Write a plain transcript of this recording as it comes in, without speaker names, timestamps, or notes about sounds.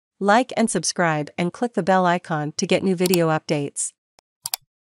Like and subscribe and click the bell icon to get new video updates.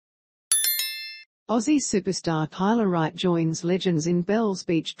 Aussie superstar Tyler Wright joins legends in Bells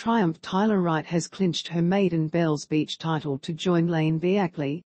Beach triumph. Tyler Wright has clinched her maiden Bells Beach title to join Lane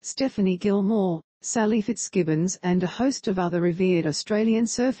Beackley, Stephanie Gilmore, Sally Fitzgibbons and a host of other revered Australian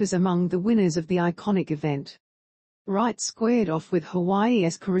surfers among the winners of the iconic event. Wright squared off with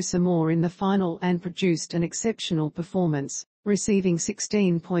Hawaii's Carissa Moore in the final and produced an exceptional performance, receiving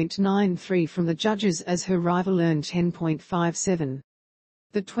 16.93 from the judges as her rival earned 10.57.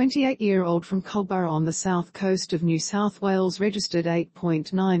 The 28-year-old from Culburra on the south coast of New South Wales registered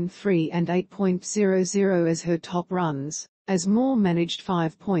 8.93 and 8.00 as her top runs, as Moore managed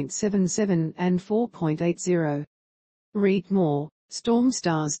 5.77 and 4.80. Reed Moore, Storm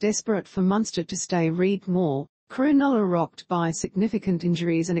stars desperate for Munster to stay. Reed Moore, Cronulla rocked by significant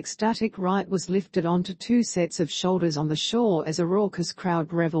injuries and ecstatic. Wright was lifted onto two sets of shoulders on the shore as a raucous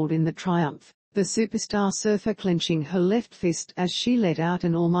crowd revelled in the triumph, the superstar surfer clenching her left fist as she let out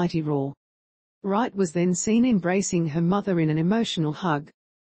an almighty roar. Wright was then seen embracing her mother in an emotional hug.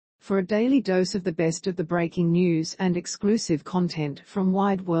 For a daily dose of the best of the breaking news and exclusive content from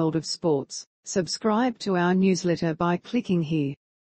Wide World of Sports, subscribe to our newsletter by clicking here.